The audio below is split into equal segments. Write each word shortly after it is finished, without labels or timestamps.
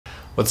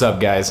What's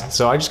up, guys?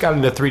 So I just got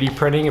into 3D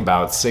printing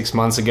about 6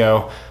 months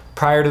ago.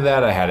 Prior to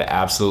that, I had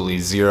absolutely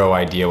zero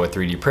idea what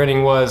 3D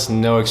printing was,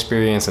 no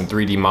experience in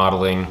 3D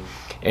modeling,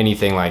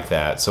 anything like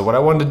that. So what I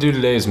wanted to do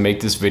today is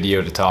make this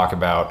video to talk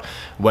about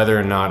whether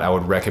or not I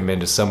would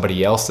recommend to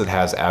somebody else that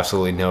has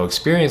absolutely no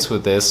experience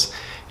with this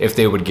if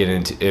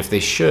they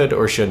should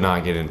or should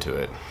not get into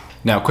it.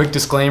 Now, quick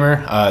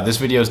disclaimer, this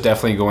video is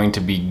definitely going to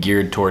be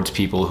geared towards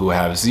people who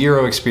have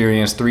zero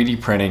experience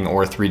 3D printing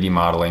or 3D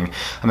modeling.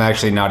 I'm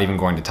actually not even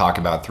going to talk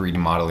about 3D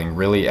modeling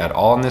really at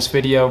all in this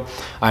video.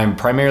 I'm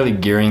primarily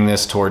gearing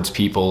this towards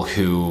people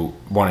who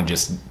want to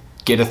just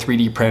get a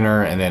 3D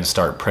printer and then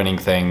start printing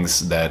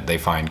things that they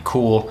find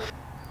cool.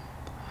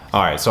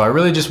 All right, so I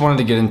really just wanted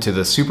to get into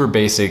the super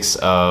basics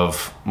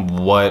of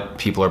what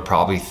people are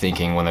probably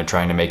thinking when they're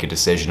trying to make a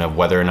decision of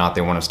whether or not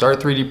they want to start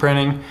 3D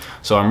printing.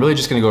 So I'm really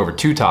just gonna go over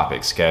two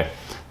topics, okay?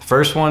 The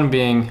first one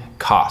being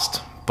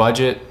cost,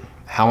 budget,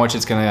 how much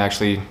it's gonna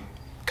actually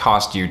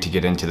cost you to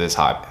get into this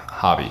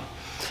hobby.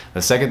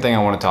 The second thing I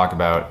wanna talk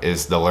about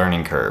is the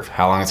learning curve,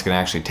 how long it's gonna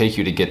actually take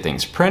you to get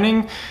things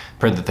printing,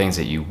 print the things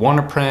that you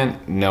wanna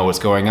print, know what's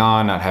going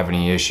on, not have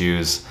any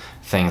issues,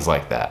 things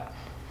like that.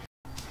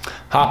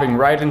 Hopping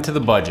right into the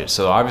budget.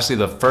 So obviously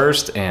the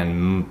first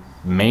and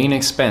main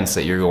expense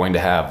that you're going to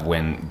have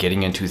when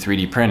getting into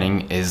 3D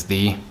printing is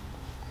the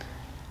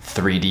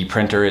 3D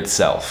printer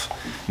itself.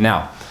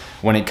 Now,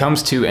 when it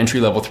comes to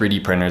entry-level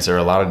 3D printers, there are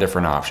a lot of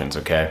different options,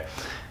 okay?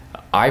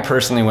 I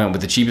personally went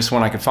with the cheapest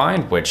one I could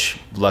find, which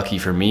lucky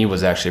for me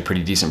was actually a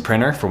pretty decent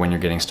printer for when you're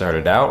getting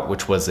started out,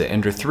 which was the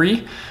Ender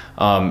 3.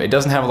 It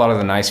doesn't have a lot of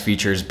the nice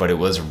features, but it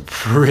was a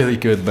really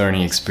good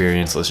learning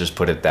experience, let's just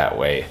put it that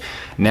way.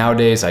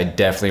 Nowadays, I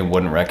definitely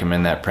wouldn't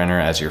recommend that printer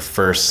as your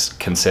first,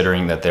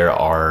 considering that there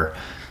are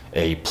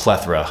a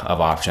plethora of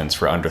options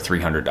for under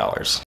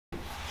 $300.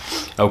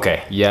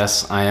 Okay,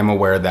 yes, I am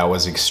aware that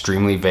was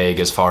extremely vague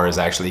as far as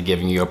actually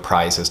giving you a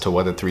price as to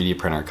what a 3D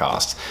printer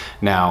costs.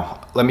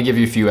 Now, let me give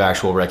you a few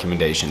actual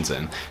recommendations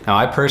in. Now,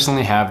 I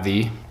personally have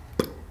the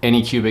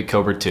Anycubic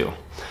Cobra 2.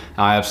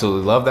 Now, I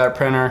absolutely love that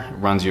printer. It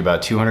runs you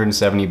about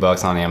 270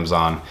 bucks on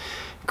Amazon.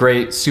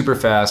 Great, super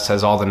fast,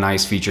 has all the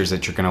nice features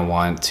that you're gonna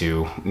want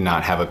to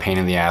not have a pain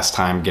in the ass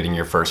time getting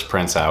your first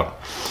prints out.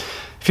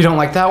 If you don't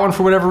like that one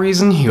for whatever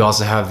reason, you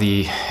also have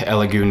the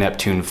Elegoo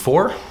Neptune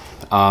 4.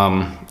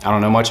 I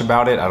don't know much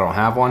about it, I don't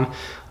have one,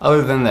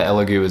 other than that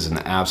Elegoo is an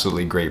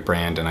absolutely great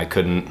brand and I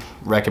couldn't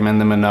recommend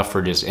them enough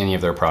for just any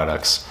of their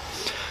products.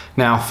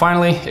 Now,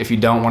 finally, if you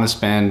don't want to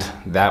spend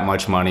that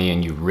much money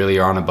and you really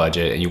are on a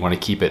budget and you want to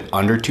keep it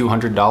under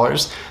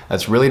 $200,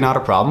 that's really not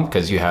a problem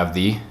because you have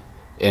the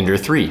Ender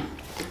 3.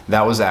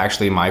 That was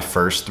actually my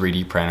first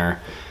 3D printer.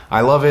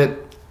 I love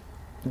it.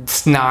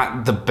 It's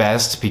not the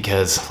best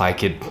because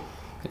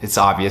it's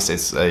obvious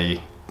it's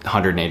a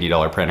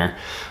 $180 printer,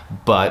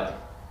 but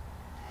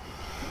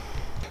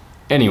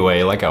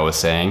anyway, like I was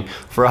saying,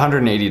 for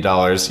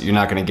 $180, you're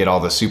not gonna get all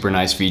the super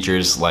nice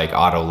features like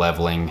auto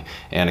leveling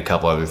and a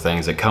couple other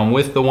things that come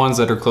with the ones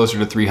that are closer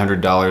to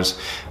 $300,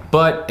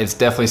 but it's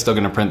definitely still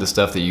gonna print the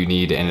stuff that you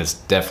need and it's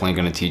definitely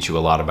gonna teach you a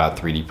lot about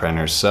 3D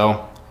printers,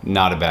 so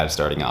not a bad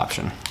starting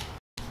option.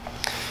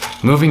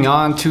 Moving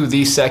on to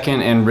the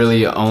second and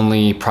really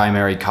only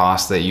primary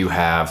cost that you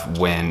have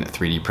when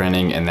 3D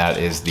printing, and that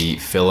is the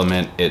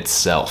filament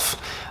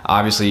itself.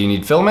 Obviously you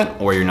need filament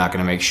or you're not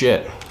gonna make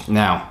shit.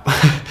 Now,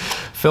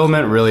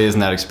 filament really isn't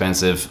that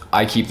expensive.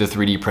 I keep the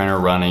 3D printer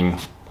running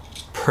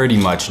pretty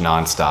much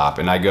nonstop,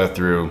 and I go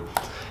through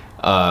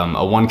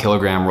a 1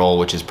 kilogram roll,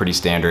 which is pretty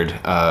standard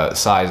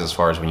size as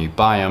far as when you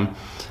buy them.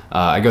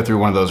 I go through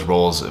one of those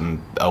rolls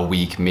in a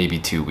week, maybe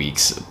 2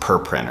 weeks per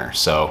printer.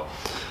 So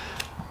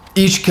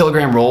each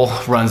kilogram roll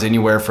runs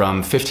anywhere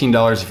from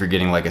 $15 if you're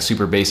getting like a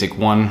super basic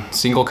one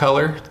single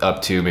color,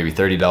 up to maybe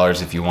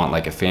 $30 if you want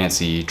like a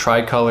fancy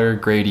tricolor,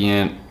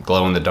 gradient,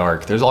 glow in the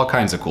dark. There's all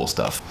kinds of cool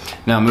stuff.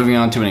 Now, moving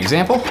on to an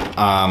example,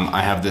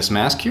 I have this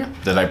mask here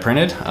that I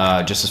printed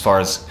just as far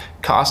as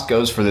cost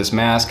goes for this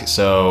mask.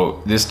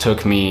 So this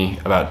took me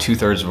about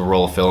 2/3 of a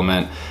roll of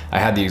filament. I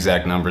had the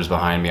exact numbers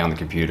behind me on the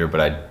computer,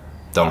 but I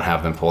don't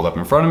have them pulled up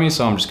in front of me,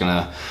 so I'm just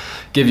gonna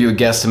give you a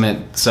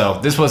guesstimate. So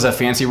this was a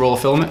fancy roll of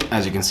filament.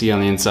 As you can see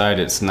on the inside,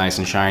 it's nice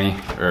and shiny,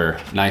 or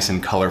nice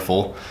and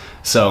colorful.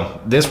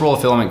 So this roll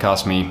of filament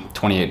cost me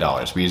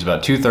 $28. We used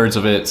about 2/3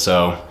 of it,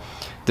 so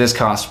this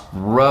cost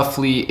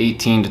roughly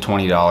 $18 to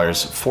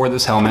 $20 for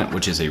this helmet,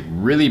 which is a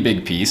really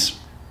big piece.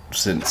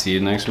 See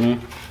it next to me?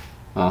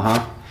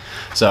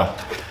 So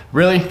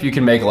really, you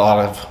can make a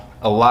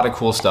lot of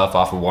cool stuff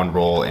off of one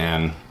roll,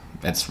 and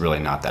it's really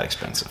not that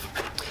expensive.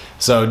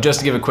 So just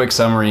to give a quick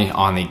summary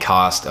on the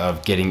cost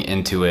of getting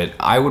into it,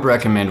 I would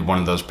recommend one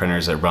of those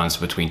printers that runs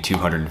between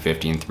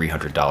 $250 and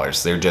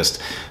 $300. They're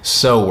just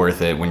so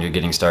worth it when you're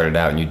getting started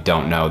out and you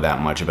don't know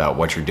that much about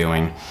what you're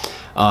doing.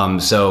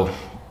 So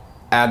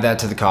add that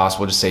to the cost,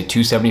 we'll just say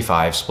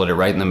 $275, split it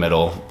right in the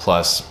middle,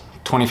 plus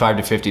 $25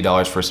 to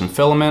 $50 for some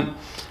filament.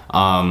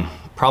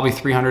 Probably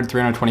 $300,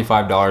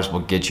 $325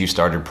 will get you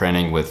started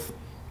printing with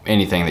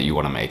anything that you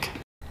want to make.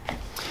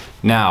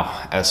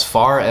 Now, as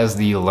far as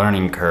the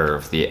learning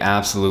curve, the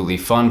absolutely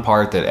fun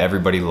part that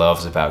everybody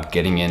loves about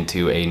getting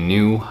into a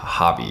new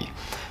hobby.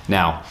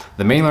 Now,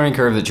 the main learning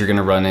curve that you're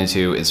gonna run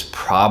into is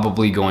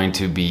probably going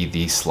to be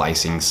the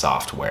slicing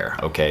software,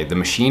 okay? The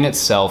machine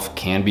itself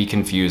can be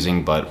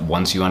confusing, but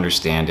once you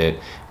understand it,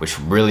 which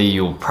really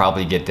you'll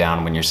probably get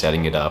down when you're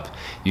setting it up,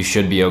 you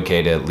should be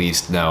okay to at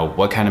least know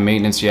what kind of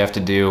maintenance you have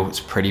to do. It's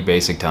pretty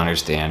basic to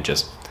understand,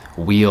 just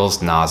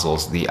wheels,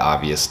 nozzles, the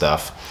obvious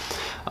stuff.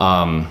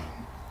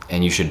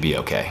 And you should be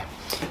okay.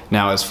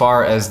 Now, as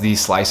far as the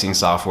slicing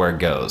software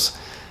goes,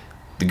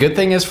 the good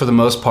thing is for the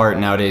most part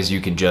nowadays you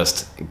can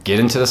just get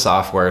into the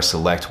software,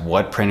 select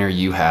what printer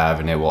you have,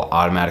 and it will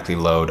automatically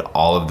load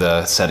all of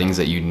the settings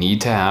that you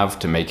need to have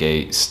to make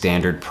a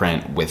standard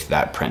print with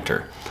that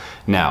printer.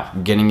 Now,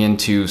 getting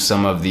into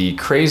some of the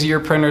crazier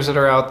printers that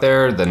are out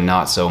there, the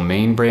not so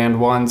main brand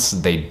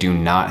ones, they do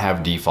not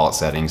have default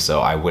settings,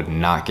 so I would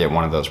not get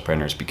one of those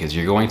printers because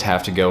you're going to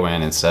have to go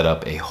in and set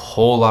up a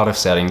whole lot of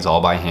settings all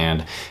by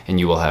hand, and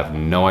you will have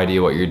no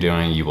idea what you're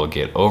doing. You will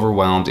get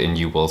overwhelmed and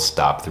you will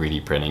stop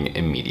 3D printing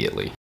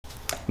immediately.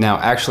 Now,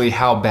 actually,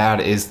 how bad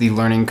is the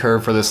learning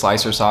curve for the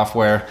slicer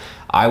software?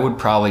 I would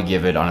probably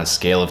give it on a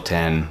scale of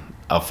 10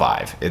 a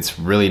 5. It's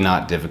really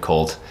not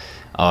difficult.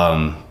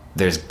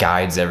 There's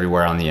guides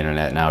everywhere on the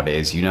internet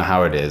nowadays. You know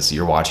how it is.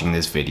 You're watching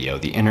this video.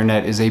 The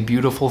internet is a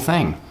beautiful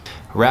thing.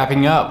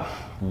 Wrapping up,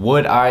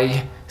 would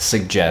I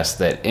suggest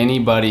that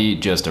anybody,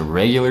 just a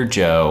regular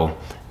Joe,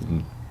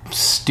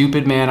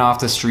 stupid man off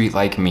the street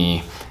like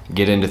me,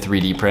 get into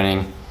 3D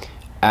printing?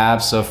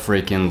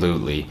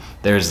 Abso-freaking-lutely.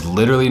 There's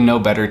literally no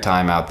better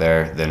time out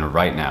there than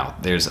right now.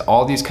 There's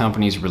all these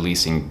companies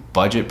releasing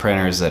budget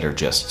printers that are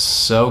just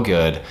so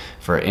good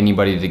for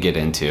anybody to get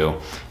into.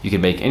 You can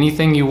make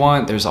anything you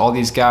want. There's all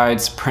these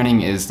guides.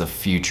 Printing is the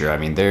future. I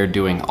mean, they're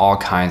doing all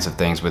kinds of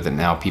things with it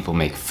now. People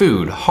make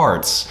food,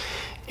 hearts,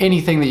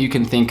 anything that you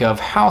can think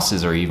of.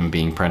 Houses are even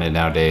being printed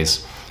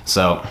nowadays.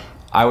 So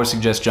I would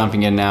suggest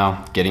jumping in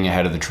now, getting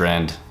ahead of the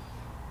trend,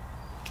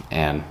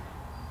 and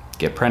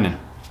get printing.